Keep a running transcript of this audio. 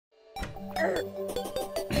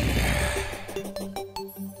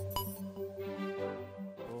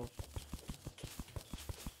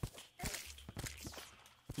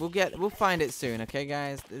We'll find it soon, okay,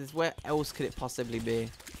 guys? Where else could it possibly be?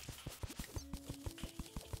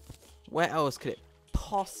 Where else could it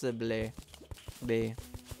possibly be?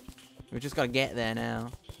 We just gotta get there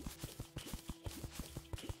now.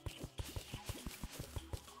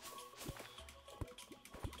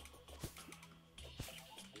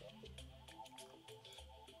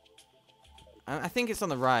 I think it's on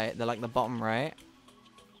the right, the bottom right.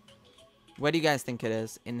 Where do you guys think it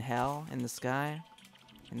is? In hell? In the sky?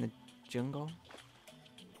 In the jungle?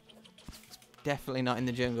 It's definitely not in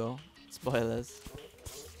the jungle. Spoilers.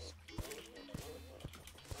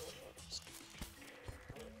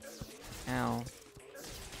 Ow.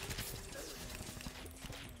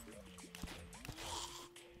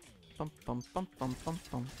 Bum bum bum bum bum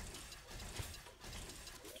bum.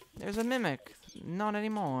 There's a mimic. Not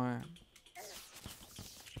anymore.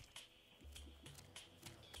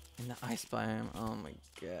 In the ice biome. Oh my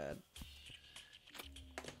god.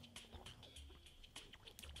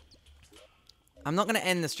 I'm not gonna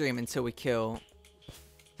end the stream until we kill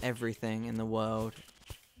everything in the world.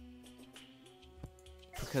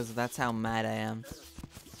 Because that's how mad I am.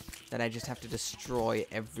 That I just have to destroy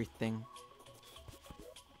everything.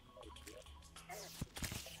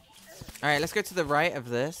 Alright, let's go to the right of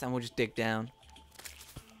this and we'll just dig down.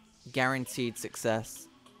 Guaranteed success.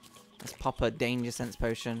 Let's pop a danger sense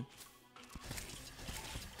potion.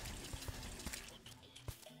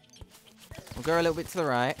 We'll go a little bit to the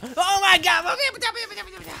right. Oh my god!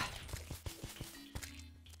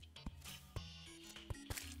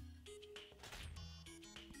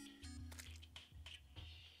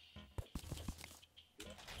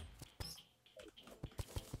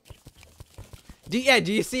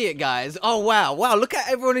 Do you see it, guys? Oh, wow. Wow, look at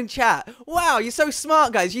everyone in chat. Wow, you're so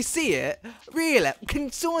smart, guys. You see it? Really?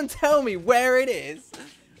 Can someone tell me where it is?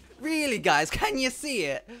 Really, guys? Can you see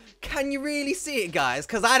it? Can you really see it, guys?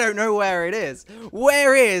 Because I don't know where it is.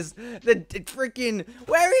 Where is the freaking...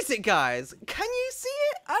 Where is it, guys? Can you see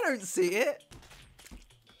it? I don't see it.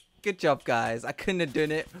 Good job, guys. I couldn't have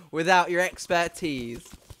done it without your expertise.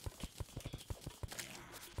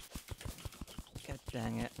 God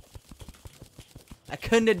dang it. I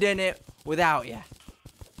couldn't have done it without you.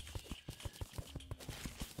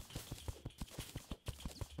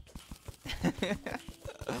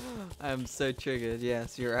 I'm so triggered.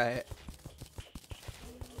 Yes, you're right.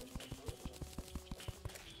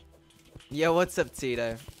 Yo, what's up,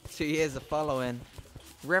 Tito? 2 years of following.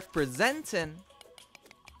 Representing.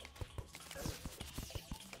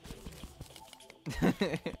 God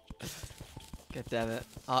damn it.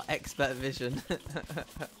 Our expert vision.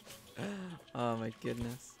 Oh my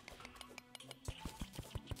goodness.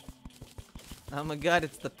 Oh my god,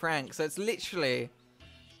 it's the prank. So it's literally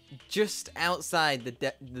just outside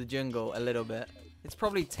the jungle a little bit. It's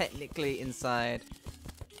probably technically inside.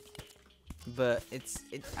 But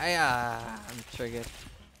I'm triggered.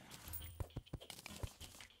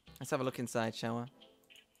 Let's have a look inside, shall we?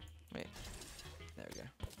 Wait. There we go.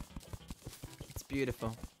 It's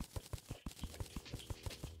beautiful.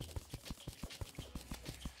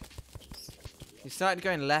 You started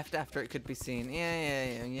going left after it could be seen.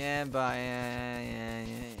 Yeah, but yeah.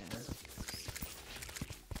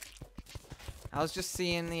 I was just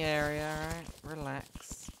seeing the area, alright?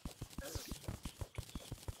 Relax.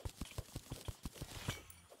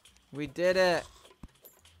 We did it!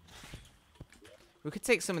 We could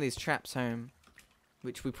take some of these traps home.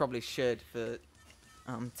 Which we probably should for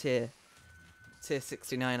tier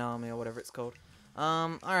 69 army or whatever it's called.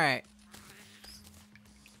 Alright.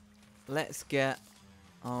 Let's get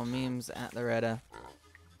our memes at the ready.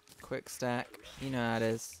 Quick stack. You know how it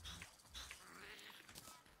is.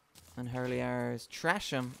 Unholy arrows. Trash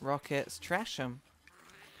them. Rockets. Trash them.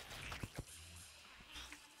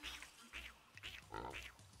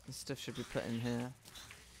 This stuff should be put in here.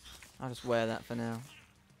 I'll just wear that for now.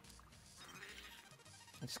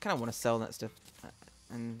 I just kind of want to sell that stuff.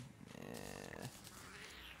 And yeah.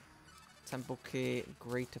 Temple key.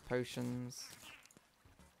 Greater potions.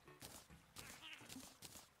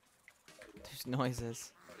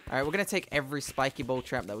 Noises. Alright, we're gonna take every spiky ball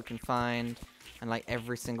trap that we can find and like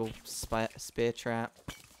every single spear trap.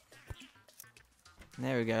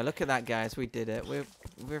 There we go. Look at that, guys. We did it.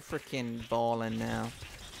 We're freaking balling now.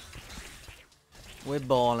 We're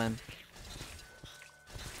balling.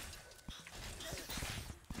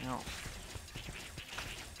 Oh.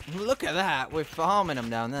 Look at that. We're farming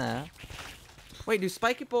them down there. Wait, do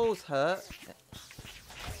spiky balls hurt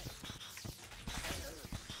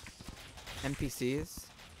NPCs?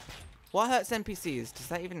 What hurts NPCs? Does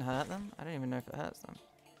that even hurt them? I don't even know if it hurts them.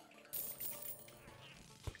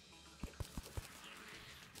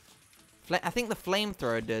 I think the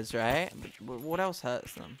flamethrower does, right? But what else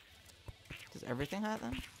hurts them? Does everything hurt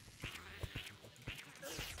them?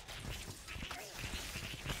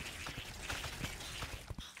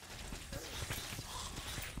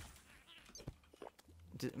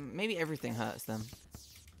 Maybe everything hurts them.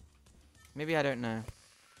 Maybe I don't know.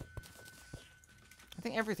 I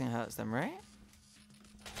think everything hurts them, right?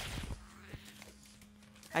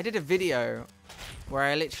 I did a video where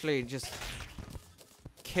I literally just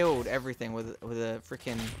killed everything with a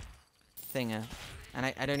freaking thinger, and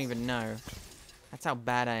I don't even know. That's how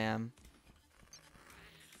bad I am.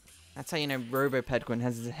 That's how you know Robo Pedguin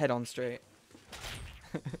has his head on straight,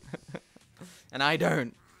 and I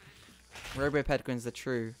don't. Robo Pedguin's the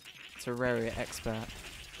true Terraria expert.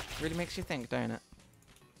 Really makes you think, don't it?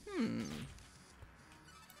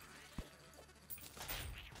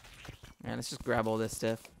 Yeah, let's just grab all this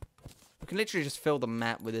stuff. We can literally just fill the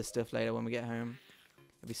map with this stuff later when we get home.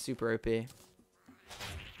 It'll be super OP.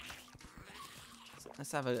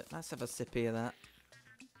 Let's have a sippy of that.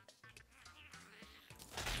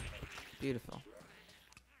 Beautiful.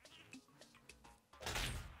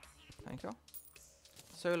 Thank you.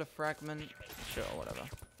 Solar fragment. Sure, whatever.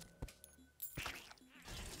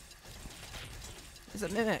 It's a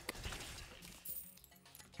mimic.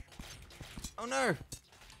 Oh no!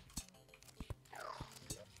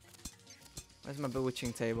 Where's my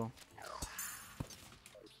bewitching table?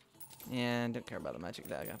 Yeah, don't care about the magic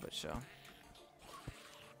dagger, but sure.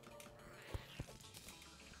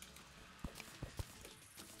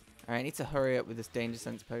 Alright, I need to hurry up with this danger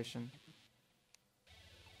sense potion.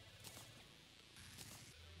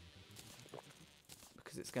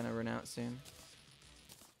 Because it's going to run out soon.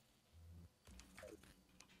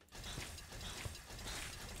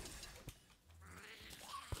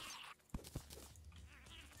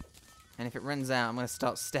 And if it runs out, I'm going to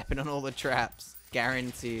start stepping on all the traps.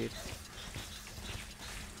 Guaranteed.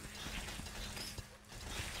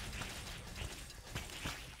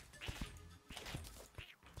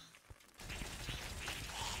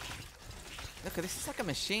 Look, this is like a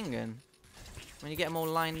machine gun. When you get them all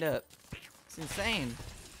lined up. It's insane.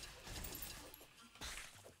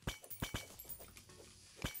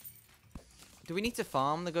 Do we need to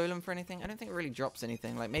farm the golem for anything? I don't think it really drops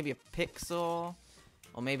anything. Like maybe a pixel.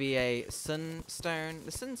 Or maybe a sunstone.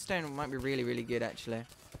 The sunstone might be really, really good, actually.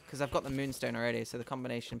 Because I've got the moonstone already, so the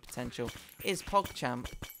combination potential is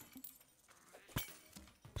PogChamp.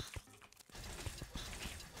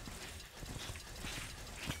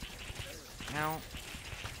 Ow.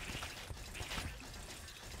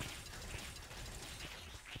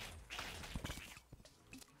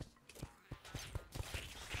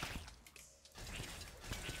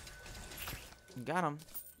 Got him.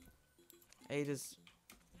 Ada's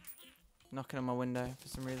knocking on my window for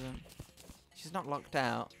some reason. She's not locked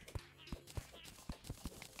out.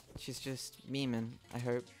 She's just memeing, I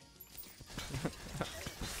hope.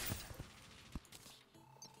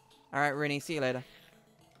 Alright, Rinny, see you later.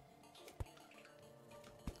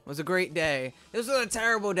 It was a great day. It was a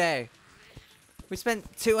terrible day. We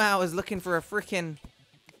spent 2 hours looking for a freaking...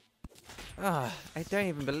 Oh, I don't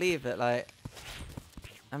even believe it, like...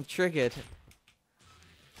 I'm triggered.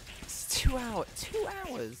 It's 2 hours. 2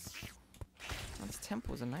 hours! Oh, this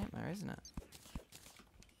temple's a nightmare, isn't it?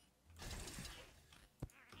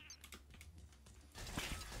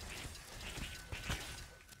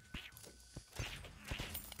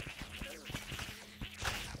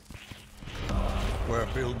 We're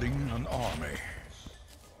building an army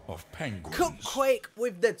of penguins. Cupquake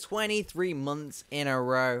with the 23 months in a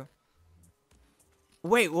row.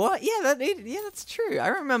 Wait, what? Yeah, that's true. I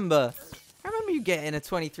remember you getting a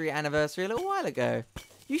 23 anniversary a little while ago.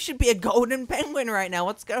 You should be a golden penguin right now.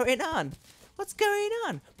 What's going on? What's going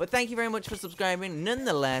on? But thank you very much for subscribing.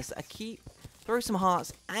 Nonetheless, throw some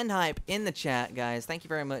hearts and hype in the chat, guys. Thank you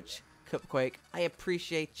very much, Cupquake. I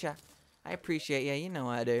appreciate ya. I appreciate ya. You know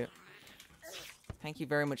I do. Thank you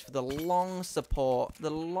very much for the long support,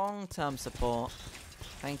 the long-term support.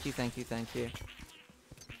 Thank you, thank you, thank you.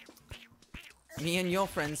 Me and your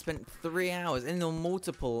friends spent 3 hours, and there were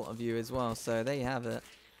multiple of you as well, so there you have it.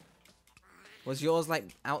 Was yours, like,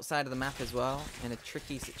 outside of the map as well, in a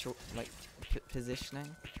tricky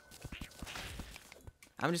positioning?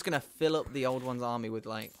 I'm just going to fill up the old one's army with,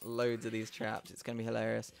 like, loads of these traps. It's going to be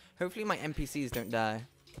hilarious. Hopefully my NPCs don't die.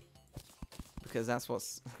 Because that's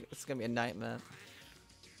what's... It's going to be a nightmare.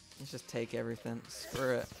 Let's just take everything.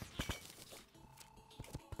 Screw it.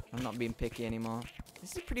 I'm not being picky anymore.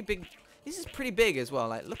 This is pretty big. This is pretty big as well.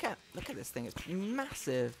 Like, look at this thing. It's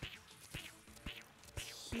massive.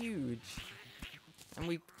 huge.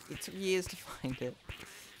 And it took years to find it.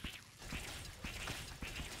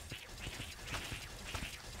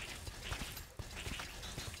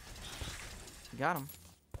 Got him.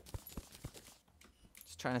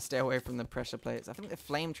 Just trying to stay away from the pressure plates. I think the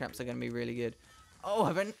flame traps are going to be really good. Oh,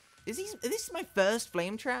 is this my first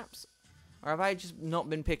flame traps? Or have I just not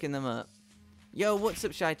been picking them up? Yo, what's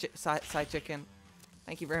up, Side Chicken?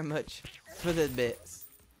 Thank you very much for the bits.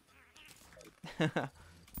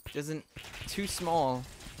 Too small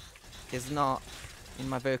is not in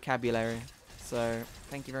my vocabulary. So,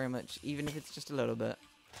 thank you very much, even if it's just a little bit.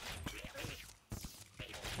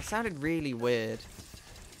 It sounded really weird.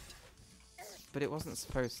 But it wasn't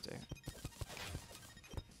supposed to.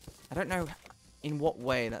 I don't know in what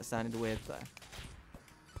way that sounded weird, though.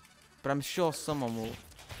 But I'm sure someone will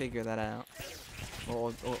figure that out.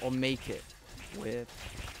 Or make it weird.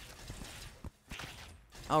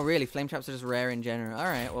 Oh, really? Flame traps are just rare in general.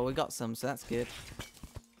 Alright, well, we got some, so that's good.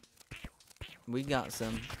 We got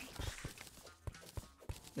some.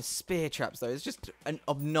 The spear traps, though. It's just an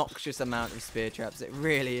obnoxious amount of spear traps. It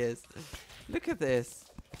really is. Look at this.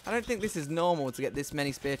 I don't think this is normal to get this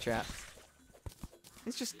many spear traps.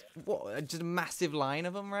 It's just, what, just a massive line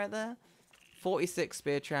of them right there? 46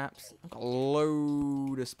 spear traps. I've got a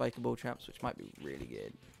load of spikeable traps, which might be really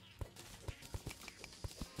good.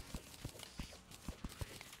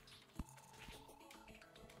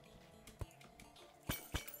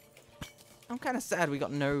 I'm kind of sad we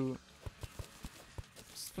got no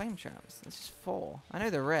flame traps. It's just 4. I know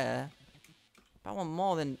they're rare, but I want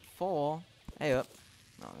more than 4. Hey up.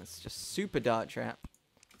 Oh, it's just super dart trap.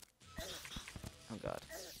 Oh god.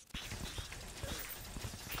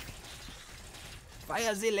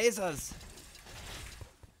 Fire the lasers!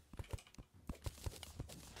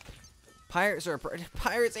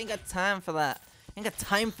 Pirates ain't got time for that. Ain't got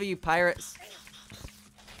time for you, pirates.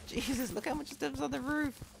 Jesus, look how much stuff's on the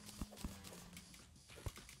roof.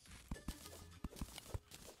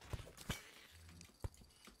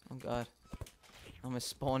 Oh god. I'm gonna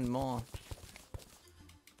spawn more.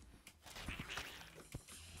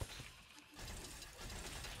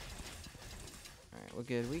 Alright, we're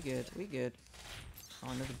good, we good, we good. Oh,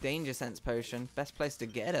 another danger sense potion. Best place to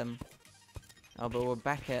get him. Oh, but we're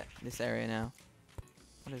back at this area now.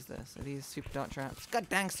 What is this? Are these super dart traps? God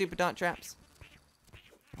dang super dart traps!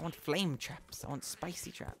 I want flame traps. I want spicy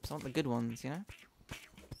traps. I want the good ones, you know?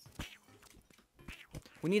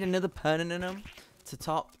 We need another permanent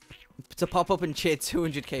to pop up and cheer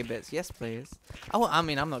 200k bits. Yes, please. Oh, I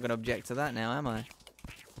mean, I'm not going to object to that now, am I?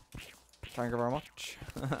 Thank you very much.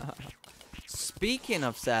 Speaking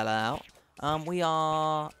of sellout, we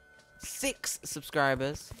are 6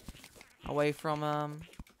 subscribers away from a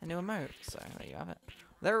new emote. So there you have it.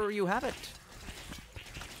 There you have it.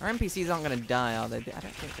 Our NPCs aren't going to die, are they? I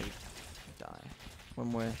don't think they die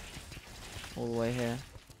when we're all the way here.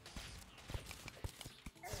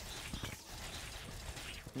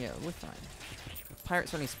 Yeah, we're fine.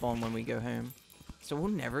 Pirates only spawn when we go home. So we'll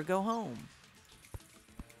never go home.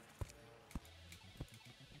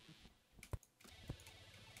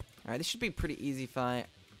 Alright, this should be a pretty easy fight.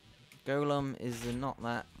 Golem is not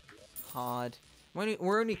that hard.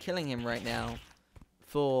 We're only killing him right now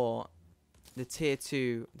for the tier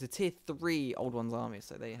 2, the tier 3 Old One's army,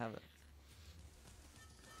 so there you have it.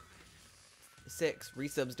 6,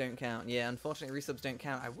 resubs don't count. Yeah, unfortunately resubs don't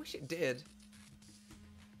count. I wish it did.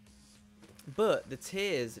 But the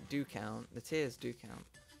tiers do count. The tiers do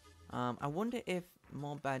count. I wonder if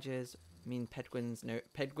more badges mean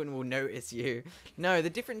Pedguin will notice you. No, the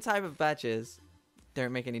different type of badges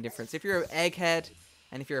don't make any difference. If you're an egghead,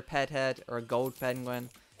 and if you're a pedhead or a gold penguin,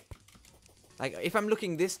 like if I'm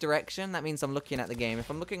looking this direction, that means I'm looking at the game. If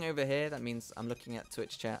I'm looking over here, that means I'm looking at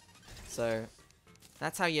Twitch chat. So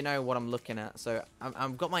that's how you know what I'm looking at. So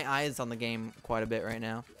I've got my eyes on the game quite a bit right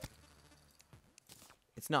now.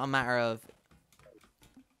 It's not a matter of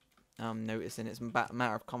noticing, it's a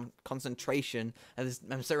matter of concentration.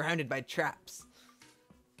 I'm surrounded by traps.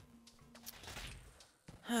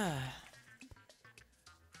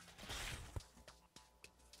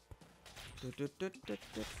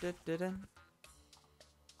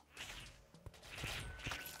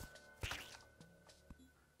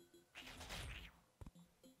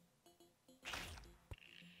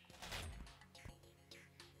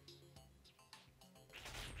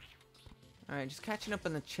 Alright, just catching up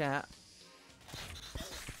on the chat.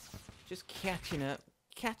 Just catching up.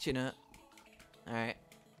 Catching up. Alright.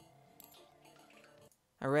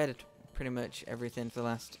 I read pretty much everything for the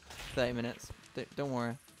last 30 minutes. Don't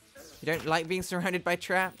worry. You don't like being surrounded by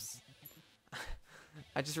traps?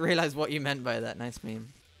 I just realized what you meant by that. Nice meme.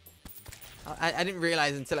 I didn't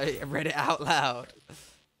realize until I read it out loud.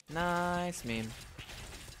 Nice meme.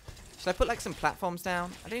 Should I put like some platforms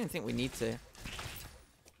down? I don't even think we need to.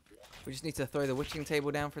 We just need to throw the witching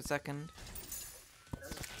table down for a second.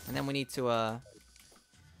 And then we need to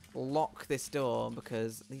lock this door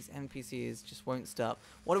because these NPCs just won't stop.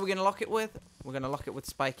 What are we going to lock it with? We're going to lock it with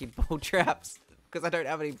spiky ball traps because I don't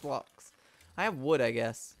have any blocks. I have wood, I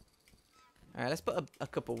guess. Alright, let's put a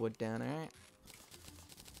couple wood down, alright?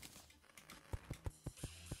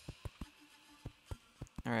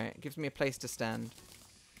 Alright, it gives me a place to stand.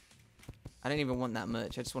 I don't even want that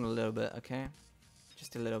much. I just want a little bit, okay?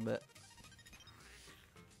 Just a little bit.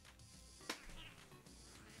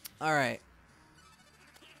 Alright.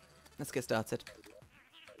 Let's get started.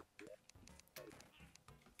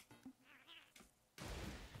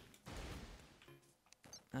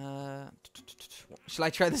 Shall I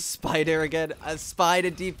try the spider again? A spider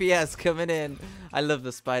DPS coming in. I love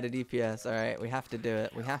the spider DPS. Alright, we have to do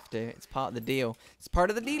it. We have to. It's part of the deal. It's part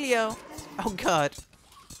of the dealio. Oh god.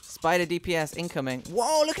 Spider DPS incoming.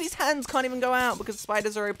 Whoa, look at his hands. Can't even go out because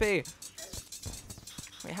spiders are OP. Wait,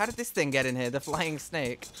 how did this thing get in here? The flying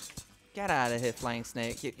snake. Get out of here, flying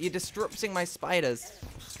snake. You're disrupting my spiders.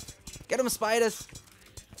 Get them, spiders.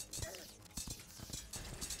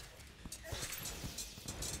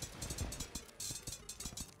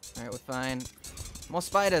 Alright, we're fine. More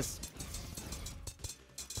spiders.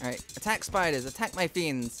 Alright, attack spiders. Attack my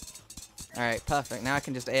fiends. Alright, perfect. Now I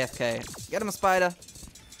can just AFK. Get him, a spider.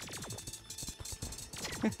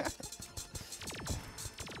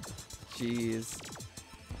 Jeez.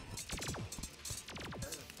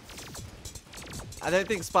 I don't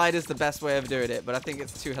think spider's the best way of doing it, but I think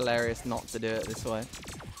it's too hilarious not to do it this way.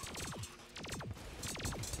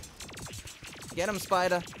 Get him,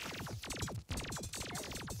 spider.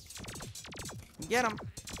 Get him.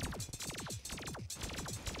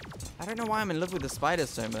 I don't know why I'm in love with the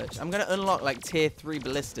spiders so much. I'm going to unlock like tier 3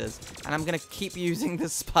 ballistas, and I'm going to keep using the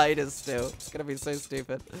spiders still. It's going to be so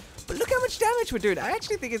stupid. But look how much damage we're doing. I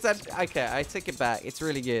actually think it's... Okay, I take it back. It's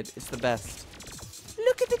really good. It's the best.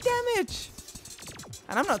 Look at the damage.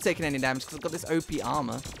 And I'm not taking any damage because I've got this OP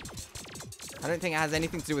armor. I don't think it has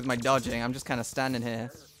anything to do with my dodging. I'm just kind of standing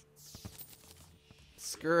here.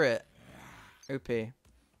 Screw it. OP.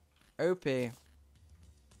 OP.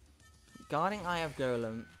 Guarding Eye of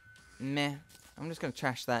Golem. Meh. I'm just going to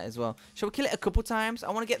trash that as well. Shall we kill it a couple times?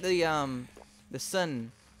 I want to get the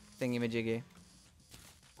sun thingy-majiggy.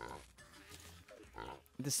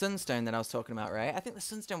 The sunstone that I was talking about, right? I think the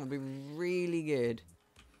sunstone would be really good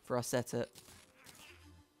for our setup.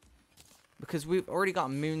 Because we've already got a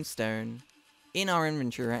moonstone in our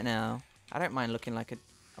inventory right now. I don't mind looking like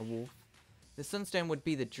a wolf. The sunstone would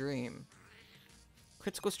be the dream.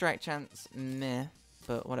 Critical strike chance, meh,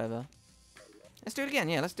 but whatever. Let's do it again,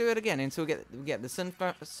 yeah, let's do it again until we get the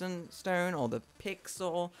sunstone or the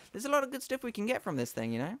pixel. There's a lot of good stuff we can get from this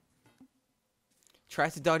thing, you know? Try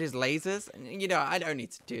to dodge his lasers. You know, I don't need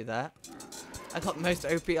to do that. I got the most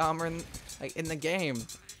OP armor in the game.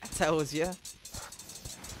 That tells you.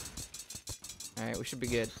 Alright, we should be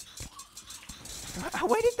good.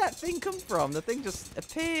 Where did that thing come from? The thing just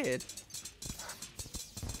appeared.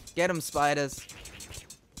 Get him, spiders.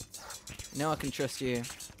 No, I can trust you.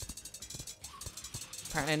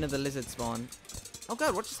 Apparently another lizard spawn. Oh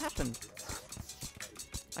god, what just happened?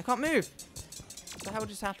 I can't move. What the hell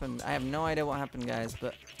just happened? I have no idea what happened, guys,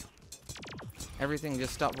 but everything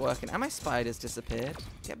just stopped working. And my spiders disappeared.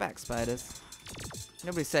 Get back, spiders.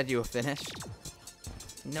 Nobody said you were finished.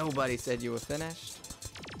 Nobody said you were finished.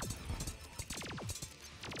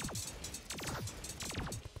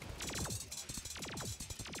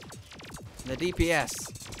 The DPS.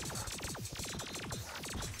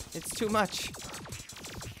 It's too much.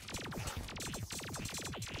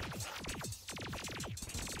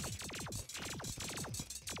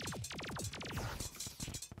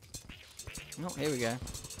 Oh, here we go.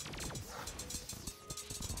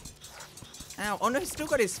 Ow. Oh no, he's still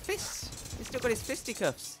got his fist. He's still got his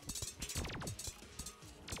fisticuffs.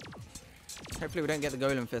 Hopefully we don't get the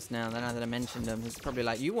golem fist now that I mentioned him. He's probably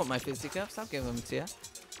like, you want my fisticuffs? I'll give them to you.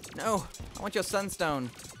 No, I want your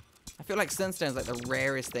sunstone. I feel like sunstone's like the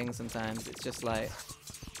rarest thing sometimes. It's just like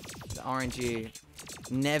the RNG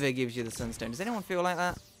never gives you the sunstone. Does anyone feel like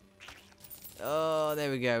that? Oh,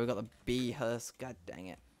 there we go. We got the bee husk. God dang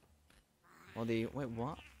it. Or the... Wait,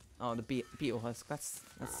 what? Oh, the beetle husk. That's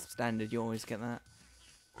standard. You always get that.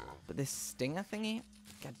 But this stinger thingy?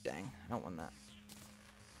 God dang. I don't want that.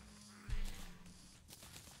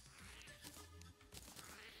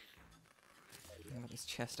 I got this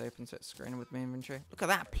chest open so it's screening with my inventory. Look at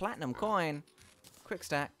that. Platinum coin. Quick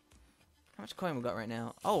stack. How much coin we got right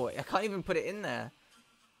now? Oh, I can't even put it in there.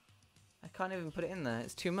 I can't even put it in there.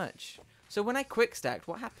 It's too much. So when I quick stacked,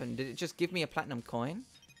 what happened? Did it just give me a platinum coin?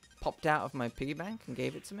 Popped out of my piggy bank and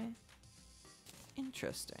gave it to me?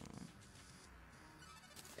 Interesting.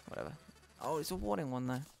 Whatever. Oh, it's a warning one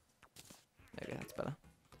though. There we go, that's better.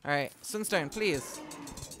 Alright, Sunstone, please.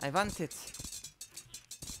 I want it.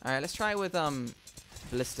 Alright, let's try with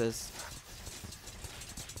blisters.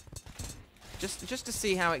 Just to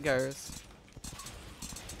see how it goes.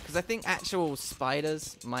 Because I think actual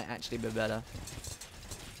spiders might actually be better.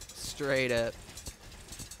 Straight up.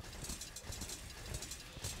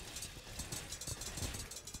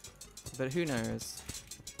 But who knows?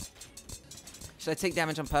 Should I take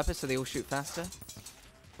damage on purpose so they all shoot faster?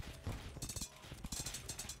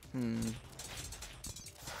 I mean,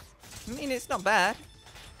 it's not bad.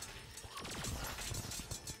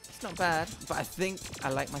 It's not bad, but I think I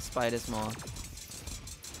like my spiders more.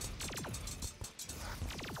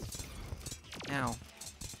 Ow.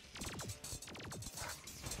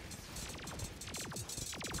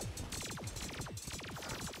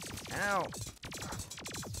 Ow.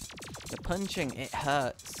 The punching, it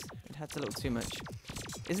hurts. It hurts a little too much.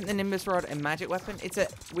 Isn't the Nimbus Rod a magic weapon?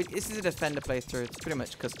 This is a defender playthrough. It's pretty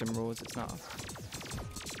much custom rules. It's not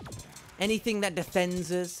anything that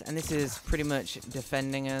defends us, and this is pretty much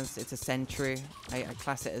defending us. It's a sentry. I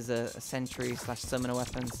class it as a sentry / summoner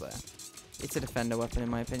weapon, so it's a defender weapon in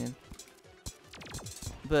my opinion.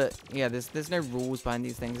 But yeah, there's no rules behind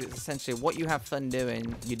these things. It's essentially what you have fun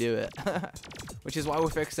doing, you do it. Which is why we're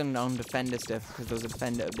focusing on defender stuff, because there was a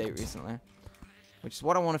defender update recently. Which is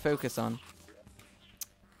what I want to focus on.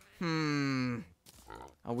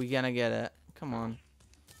 Are we gonna get it? Come on.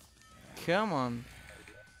 Come on.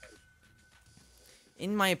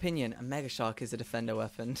 In my opinion, a Mega Shark is a defender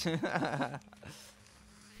weapon. I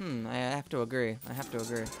have to agree. I have to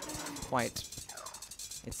agree. Quite.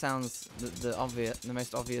 It sounds the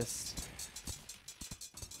most obvious.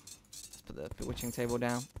 Let's put the bewitching table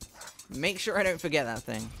down. Make sure I don't forget that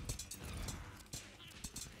thing.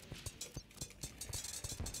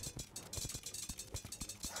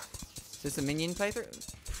 Is this a minion playthrough?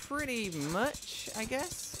 Pretty much, I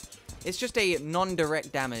guess. It's just a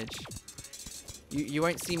non-direct damage. You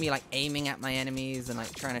won't see me like aiming at my enemies and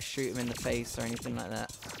like trying to shoot them in the face or anything like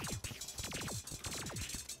that.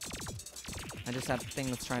 I just have a thing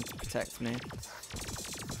that's trying to protect me.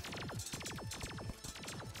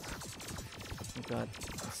 Oh god,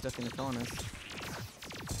 I'm stuck in the corners.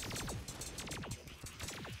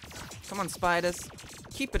 Come on, spiders.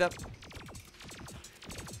 Keep it up.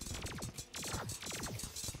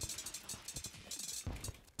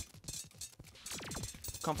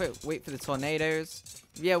 Can't wait for the tornadoes.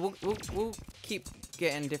 Yeah, we'll keep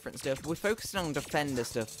getting different stuff. We're focusing on defender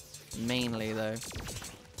stuff mainly though.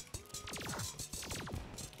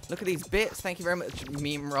 Look at these bits. Thank you very much,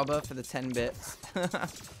 Meme Robber, for the 10 bits.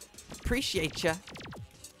 Appreciate ya.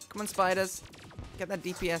 Come on, spiders. Get that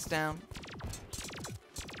DPS down.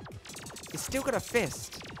 He's still got a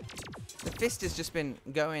fist. The fist has just been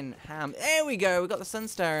going ham. There we go. We got the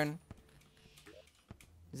sunstone.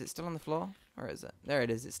 Is it still on the floor? Or is it? There it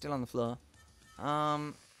is. It's still on the floor.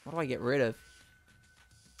 What do I get rid of?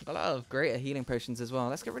 A lot of greater healing potions as well.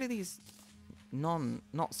 Let's get rid of these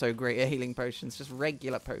not so great healing potions. Just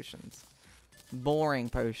regular potions. Boring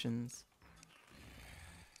potions.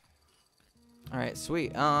 Alright,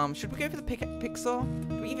 sweet. Should we go for the Pixar?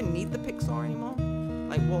 Do we even need the Pixar anymore?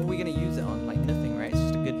 Like, what are we going to use it on? Like, nothing, right? It's just